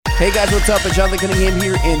Hey guys, what's up? It's Jonathan Cunningham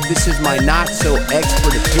here, and this is my not so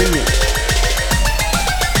expert opinion.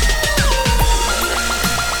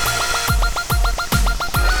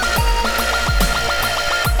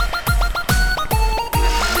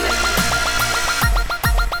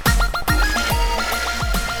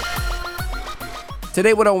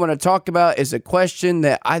 Today, what I want to talk about is a question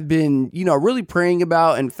that I've been, really praying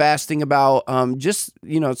about and fasting about,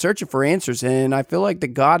 searching for answers. And I feel like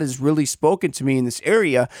that God has really spoken to me in this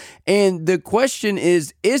area. And the question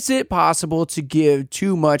is it possible to give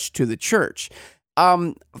too much to the church?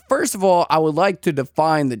 First of all, I would like to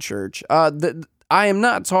define the church. I am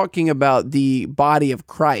not talking about the body of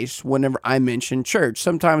Christ whenever I mention church.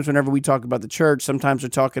 Sometimes whenever we talk about the church, sometimes we're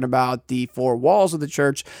talking about the four walls of the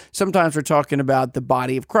church. Sometimes we're talking about the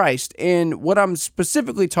body of Christ. And what I'm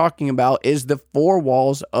specifically talking about is the four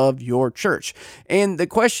walls of your church. And the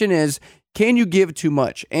question is, can you give too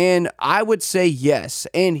much? And I would say yes.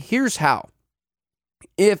 And here's how.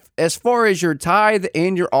 If, as far as your tithe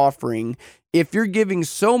and your offering, if you're giving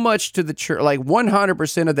so much to the church, like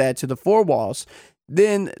 100% of that to the four walls,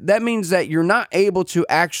 then that means that you're not able to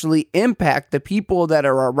actually impact the people that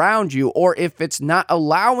are around you, or if it's not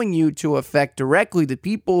allowing you to affect directly the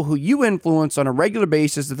people who you influence on a regular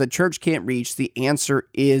basis that the church can't reach, the answer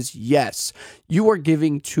is yes. You are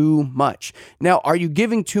giving too much. Now, are you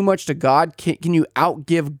giving too much to God? Can you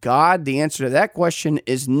outgive God? The answer to that question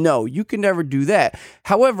is no. You can never do that.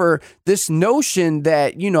 However, this notion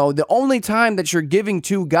that, the only time that you're giving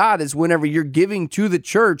to God is whenever you're giving to the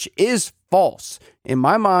church is false. In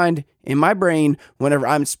my mind, in my brain, whenever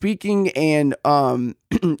I'm speaking and, to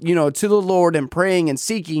the Lord and praying and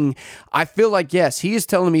seeking, I feel like, yes, He is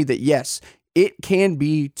telling me that, yes, it can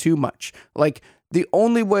be too much. Like, the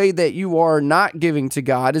only way that you are not giving to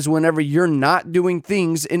God is whenever you're not doing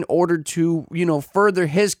things in order to, further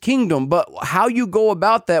His kingdom. But how you go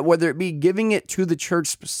about that, whether it be giving it to the church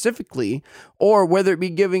specifically, or whether it be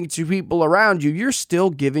giving to people around you, you're still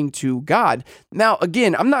giving to God. Now,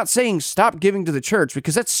 again, I'm not saying stop giving to the church,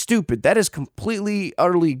 because that's stupid. That is completely,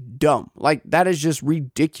 utterly dumb. Like, that is just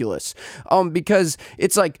ridiculous. Because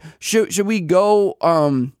it's like, should we go,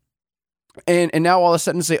 And now all of a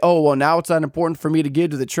sudden say, oh, well, now it's not important for me to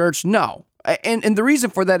give to the church. No. And the reason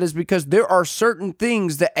for that is because there are certain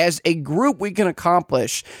things that as a group we can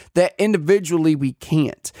accomplish that individually we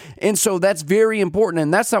can't. And so that's very important.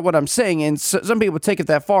 And that's not what I'm saying. And some people take it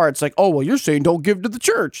that far. It's like, oh, well, you're saying don't give to the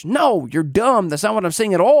church. No, you're dumb. That's not what I'm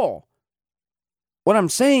saying at all. What I'm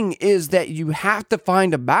saying is that you have to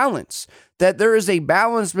find a balance, that there is a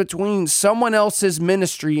balance between someone else's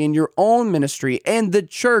ministry and your own ministry. And the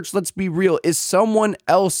church, let's be real, is someone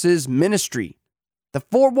else's ministry. The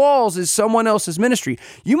four walls is someone else's ministry.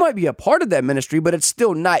 You might be a part of that ministry, but it's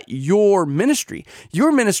still not your ministry.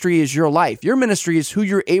 Your ministry is your life. Your ministry is who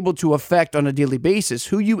you're able to affect on a daily basis.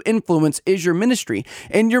 Who you influence is your ministry.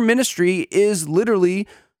 And your ministry is literally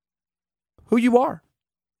who you are.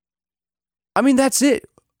 I mean, that's it.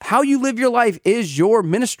 How you live your life is your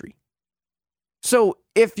ministry. So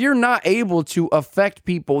if you're not able to affect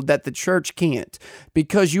people that the church can't,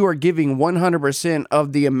 because you are giving 100%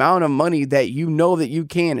 of the amount of money that you know that you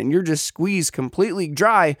can, and you're just squeezed completely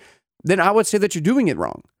dry, then I would say that you're doing it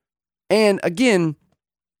wrong. And again,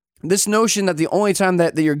 this notion that the only time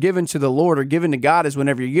that you're given to the Lord or given to God is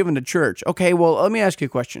whenever you're given to church. Okay, well, let me ask you a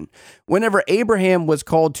question. Whenever Abraham was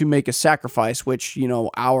called to make a sacrifice, which,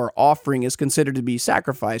 our offering is considered to be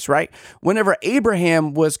sacrifice, right? Whenever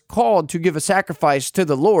Abraham was called to give a sacrifice to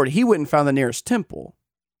the Lord, he went and found the nearest temple,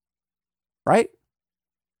 right?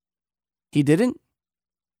 He didn't?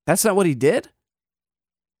 That's not what he did?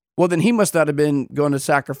 Well, then he must not have been going to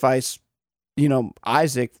sacrifice,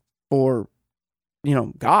 Isaac for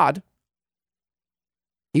God.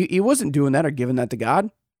 He wasn't doing that or giving that to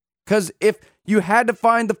God. Because if you had to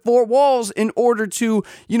find the four walls in order to,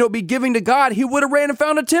 be giving to God, he would have ran and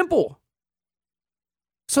found a temple.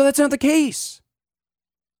 So that's not the case.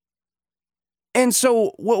 And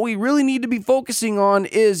so what we really need to be focusing on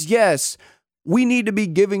is, yes, we need to be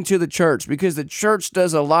giving to the church because the church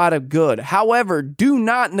does a lot of good. However, do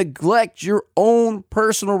not neglect your own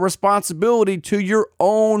personal responsibility to your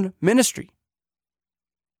own ministry.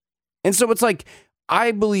 And so it's like,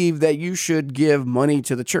 I believe that you should give money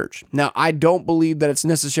to the church. Now, I don't believe that it's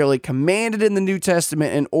necessarily commanded in the New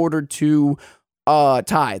Testament in order to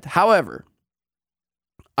tithe. However,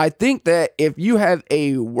 I think that if you have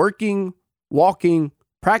a working, walking,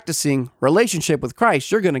 practicing relationship with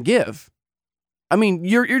Christ, you're going to give. I mean,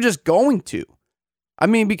 you're just going to. I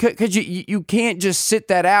mean, because you can't just sit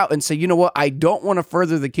that out and say, you know what, I don't want to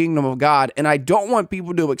further the kingdom of God, and I don't want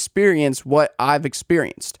people to experience what I've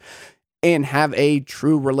experienced. and have a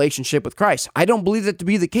true relationship with Christ. I don't believe that to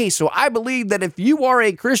be the case. So I believe that if you are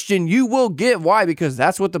a Christian, you will give. Why? Because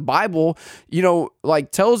that's what the Bible,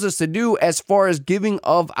 tells us to do as far as giving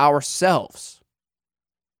of ourselves.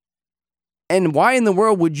 And why in the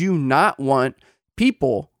world would you not want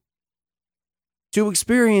people to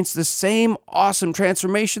experience the same awesome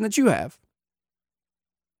transformation that you have?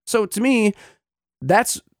 So to me,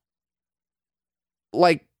 that's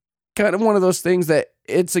like kind of one of those things that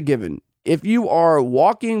it's a given. If you are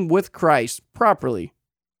walking with Christ properly,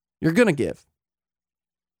 you're going to give.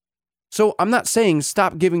 So I'm not saying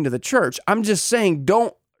stop giving to the church. I'm just saying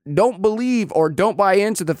don't believe or don't buy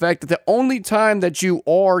into the fact that the only time that you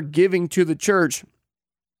are giving to the church,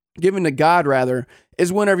 giving to God rather,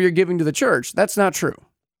 is whenever you're giving to the church. That's not true.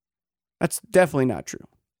 That's definitely not true.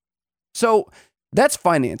 So that's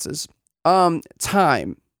finances.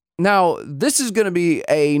 Time. Now, this is going to be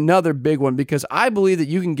another big one because I believe that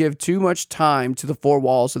you can give too much time to the four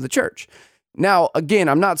walls of the church. Now, again,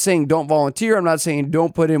 I'm not saying don't volunteer. I'm not saying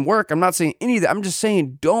don't put in work. I'm not saying any of that. I'm just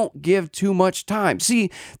saying don't give too much time.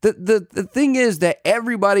 See, the thing is that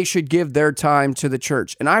everybody should give their time to the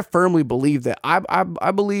church. And I firmly believe that.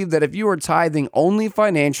 I believe that if you are tithing only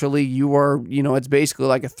financially, you are, it's basically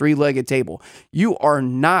like a three-legged table. You are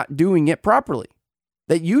not doing it properly.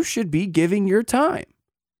 That you should be giving your time.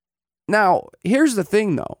 Now, here's the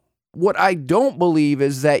thing, though. What I don't believe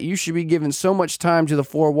is that you should be giving so much time to the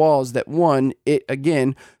four walls that, one, it,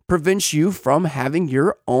 again, prevents you from having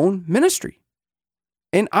your own ministry.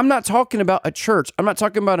 And I'm not talking about a church. I'm not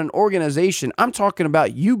talking about an organization. I'm talking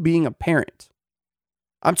about you being a parent.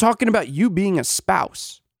 I'm talking about you being a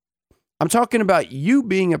spouse. I'm talking about you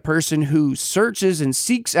being a person who searches and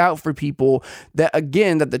seeks out for people that,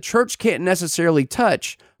 again, that the church can't necessarily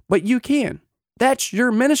touch, but you can. That's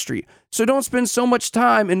your ministry. So don't spend so much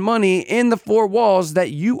time and money in the four walls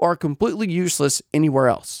that you are completely useless anywhere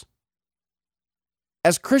else.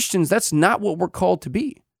 As Christians, that's not what we're called to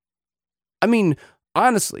be. I mean,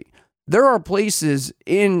 honestly, there are places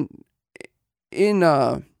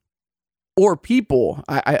or people,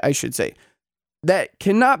 I should say, that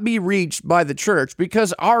cannot be reached by the church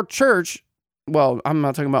because our church, well, I'm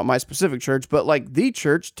not talking about my specific church, but like the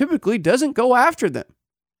church typically doesn't go after them.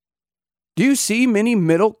 Do you see many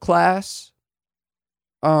middle class,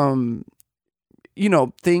 things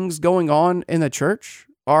going on in the church?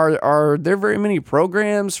 Are there very many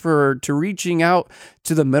programs to reaching out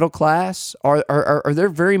to the middle class? Are there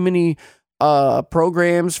very many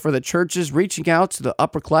programs for the churches reaching out to the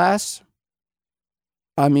upper class?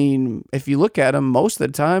 I mean, if you look at them, most of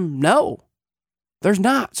the time, no, there's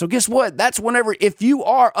not. So guess what? That's if you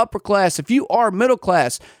are upper class, if you are middle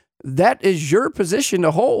class, that is your position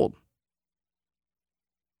to hold.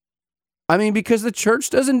 I mean, because the church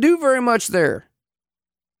doesn't do very much there.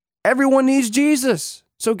 Everyone needs Jesus.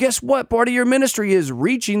 So guess what? Part of your ministry is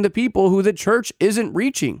reaching the people who the church isn't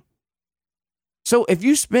reaching. So if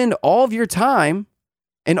you spend all of your time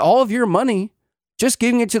and all of your money just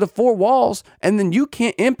giving it to the four walls, and then you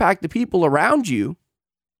can't impact the people around you,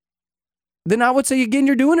 then I would say, again,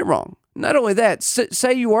 you're doing it wrong. Not only that,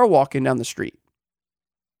 say you are walking down the street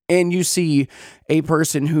and you see a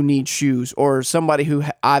person who needs shoes or somebody who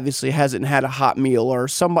obviously hasn't had a hot meal or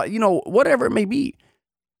somebody, whatever it may be.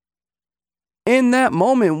 In that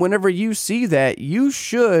moment, whenever you see that, you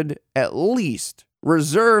should at least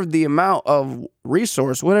reserve the amount of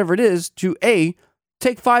resource, whatever it is, to A,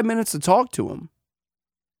 take 5 minutes to talk to them.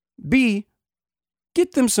 B,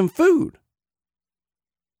 get them some food.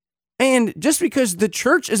 And just because the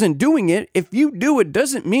church isn't doing it, if you do it,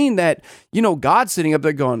 doesn't mean that, God's sitting up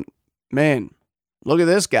there going, man, look at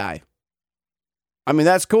this guy. I mean,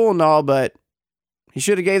 that's cool and all, but he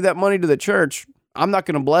should have gave that money to the church. I'm not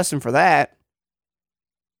going to bless him for that.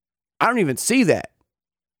 I don't even see that.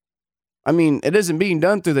 I mean, it isn't being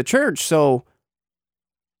done through the church. So,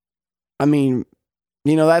 I mean,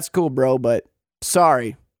 that's cool, bro, but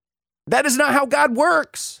sorry. That is not how God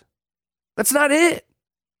works. That's not it.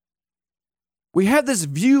 We have this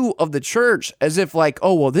view of the church as if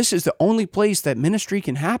this is the only place that ministry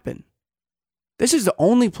can happen. This is the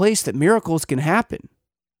only place that miracles can happen.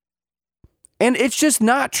 And it's just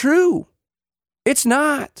not true. It's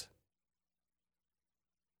not.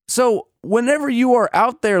 So whenever you are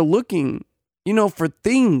out there looking, for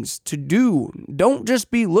things to do, don't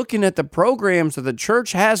just be looking at the programs that the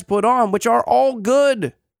church has put on, which are all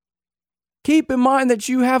good. Keep in mind that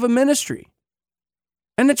you have a ministry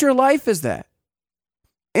and that your life is that.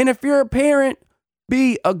 And if you're a parent,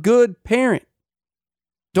 be a good parent.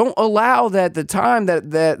 Don't allow that the time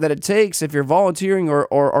that it takes, if you're volunteering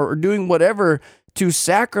or doing whatever, to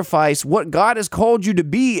sacrifice what God has called you to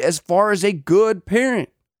be as far as a good parent,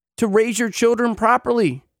 to raise your children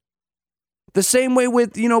properly. The same way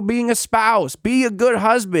with, being a spouse. Be a good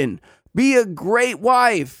husband. Be a great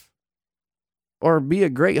wife. Or be a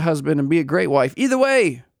great husband and be a great wife. Either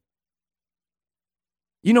way.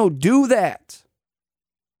 Do that.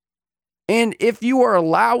 And if you are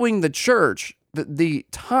allowing the church, the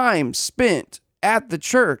time spent at the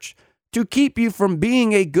church to keep you from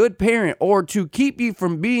being a good parent or to keep you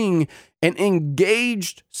from being an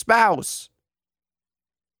engaged spouse,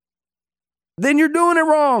 then you're doing it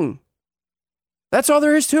wrong. That's all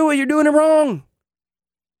there is to it. You're doing it wrong.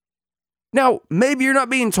 Now, maybe you're not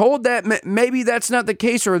being told that. Maybe that's not the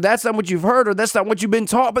case, or that's not what you've heard, or that's not what you've been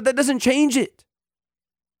taught, but that doesn't change it.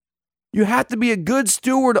 You have to be a good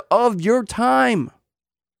steward of your time.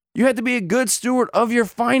 You have to be a good steward of your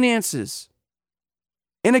finances.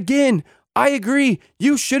 And again, I agree,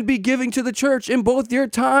 you should be giving to the church in both your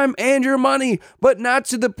time and your money, but not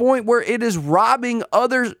to the point where it is robbing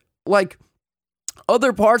other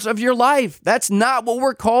parts of your life. That's not what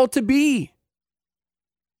we're called to be.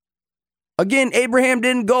 Again, Abraham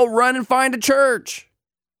didn't go run and find a church.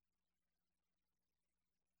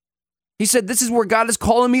 He said, this is where God is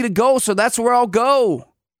calling me to go, so that's where I'll go.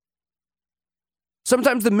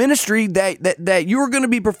 Sometimes the ministry that you are going to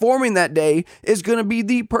be performing that day is going to be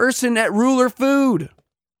the person at Ruler Food,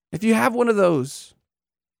 if you have one of those,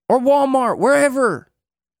 or Walmart, wherever.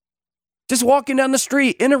 Just walking down the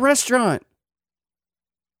street, in a restaurant.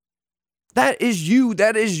 That is you.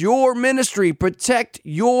 That is your ministry. Protect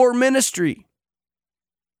your ministry.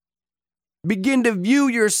 Begin to view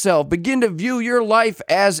yourself. Begin to view your life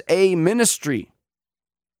as a ministry.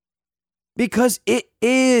 Because it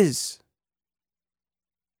is.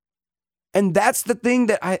 And that's the thing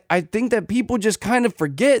that I think that people just kind of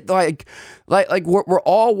forget. Like we're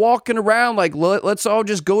all walking around like, let's all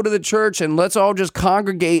just go to the church and let's all just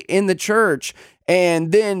congregate in the church.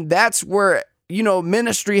 And then that's where,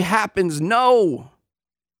 ministry happens. No.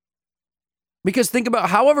 Because think about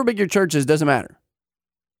however big your church is, doesn't matter.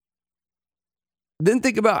 Then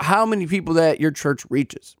think about how many people that your church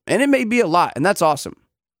reaches. And it may be a lot, and that's awesome.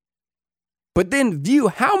 But then view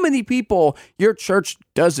how many people your church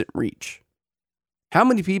doesn't reach. How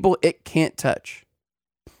many people it can't touch.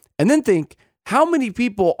 And then think how many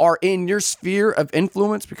people are in your sphere of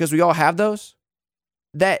influence, because we all have those,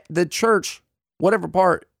 that the church, whatever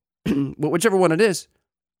part, whichever one it is,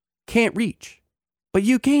 can't reach. But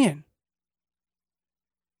you can.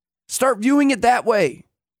 Start viewing it that way.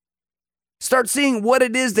 Start seeing what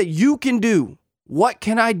it is that you can do. What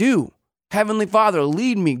can I do? Heavenly Father,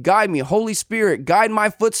 lead me, guide me. Holy Spirit, guide my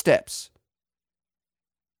footsteps.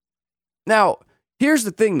 Now, here's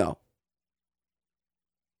the thing though.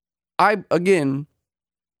 I, again,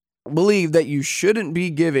 believe that you shouldn't be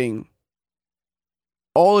giving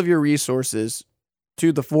all of your resources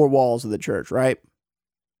to the four walls of the church, right?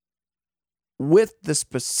 With the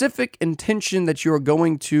specific intention that you're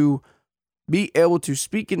going to be able to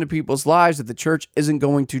speak into people's lives that the church isn't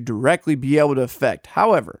going to directly be able to affect.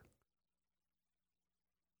 However,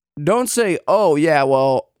 don't say, oh, yeah,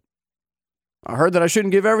 well, I heard that I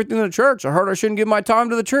shouldn't give everything to the church. I heard I shouldn't give my time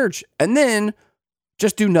to the church. And then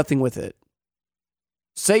just do nothing with it.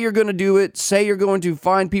 Say you're going to do it. Say you're going to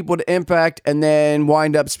find people to impact and then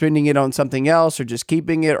wind up spending it on something else or just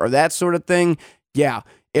keeping it or that sort of thing. Yeah,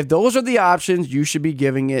 if those are the options, you should be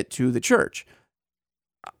giving it to the church.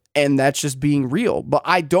 And that's just being real. But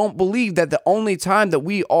I don't believe that the only time that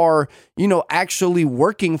we are, actually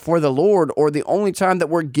working for the Lord, or the only time that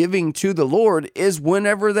we're giving to the Lord, is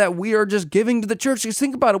whenever that we are just giving to the church. Just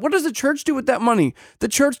think about it. What does the church do with that money? The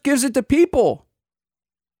church gives it to people.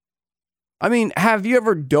 I mean, have you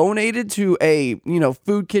ever donated to a,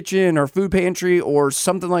 food kitchen or food pantry or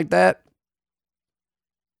something like that?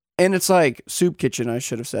 And it's like soup kitchen, I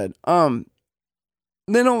should have said. Then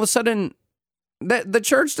all of a sudden, the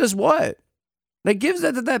church does what? They gives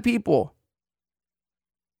that to that people.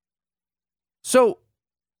 So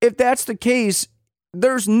if that's the case,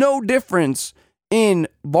 there's no difference in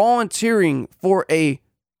volunteering for a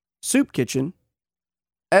soup kitchen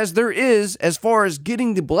as there is as far as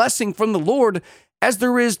getting the blessing from the Lord, as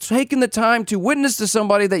there is taking the time to witness to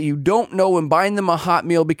somebody that you don't know and buying them a hot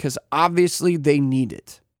meal because obviously they need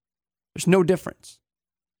it. There's no difference.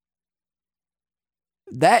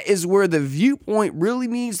 That is where the viewpoint really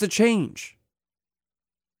needs to change.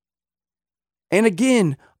 And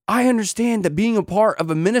again, I understand that being a part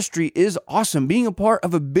of a ministry is awesome. Being a part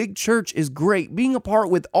of a big church is great. Being a part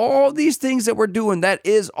with all these things that we're doing, that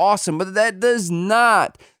is awesome. But that does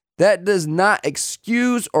not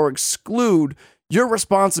excuse or exclude your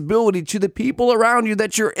responsibility to the people around you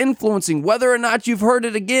that you're influencing, whether or not you've heard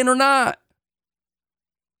it again or not.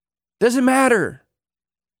 Doesn't matter.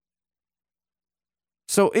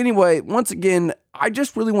 So anyway, once again, I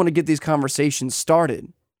just really want to get these conversations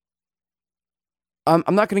started. I'm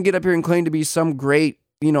not going to get up here and claim to be some great,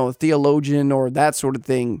 theologian or that sort of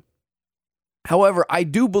thing. However, I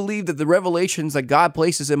do believe that the revelations that God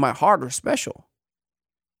places in my heart are special.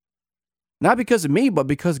 Not because of me, but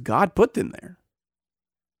because God put them there.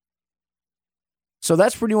 So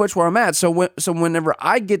that's pretty much where I'm at. So whenever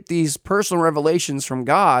I get these personal revelations from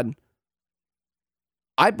God,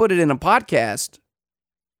 I put it in a podcast.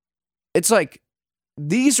 It's like,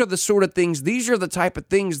 these are the sort of things, these are the type of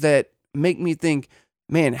things that make me think,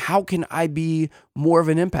 man, how can I be more of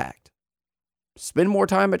an impact? Spend more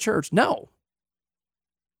time at church? No.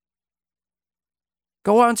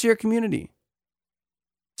 Go out into your community.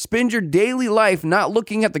 Spend your daily life not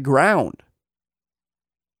looking at the ground.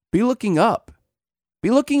 Be looking up. Be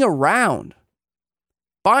looking around.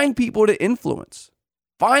 Find people to influence.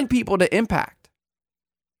 Find people to impact.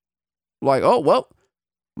 Like, oh, well,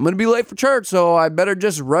 I'm going to be late for church, so I better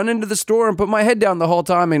just run into the store and put my head down the whole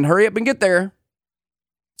time and hurry up and get there.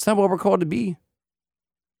 It's not what we're called to be.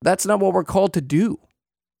 That's not what we're called to do.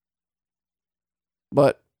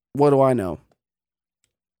 But what do I know?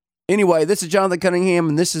 Anyway, this is Jonathan Cunningham,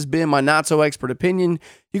 and this has been my Not So Expert Opinion.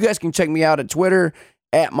 You guys can check me out at Twitter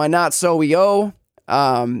at MyNotSoEO,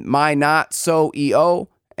 MyNotSoEO.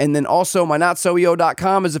 And then also,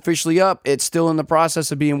 MyNotSoEO.com is officially up. It's still in the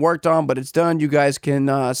process of being worked on, but it's done. You guys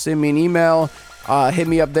can send me an email. Hit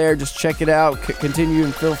me up there. Just check it out. Continue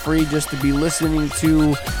and feel free just to be listening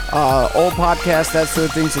to old podcasts, that sort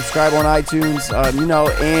of thing. Subscribe on iTunes,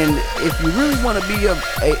 and if you really want to be a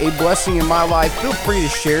blessing in my life, feel free to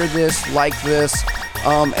share this, like this,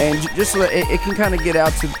 and just so that it can kind of get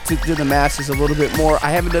out to the masses a little bit more. I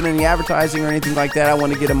haven't done any advertising or anything like that. I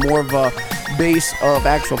want to get a more of a base of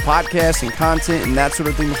actual podcasts and content and that sort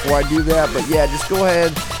of thing before I do that. But yeah, just go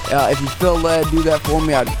ahead. If you feel led, do that for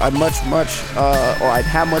me. I'd have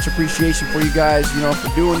much appreciation for you guys,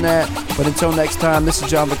 for doing that. But until next time, this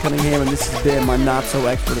is Jonathan Cunningham, and this has been my Not So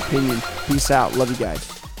Expert Opinion. Peace out. Love you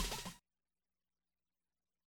guys.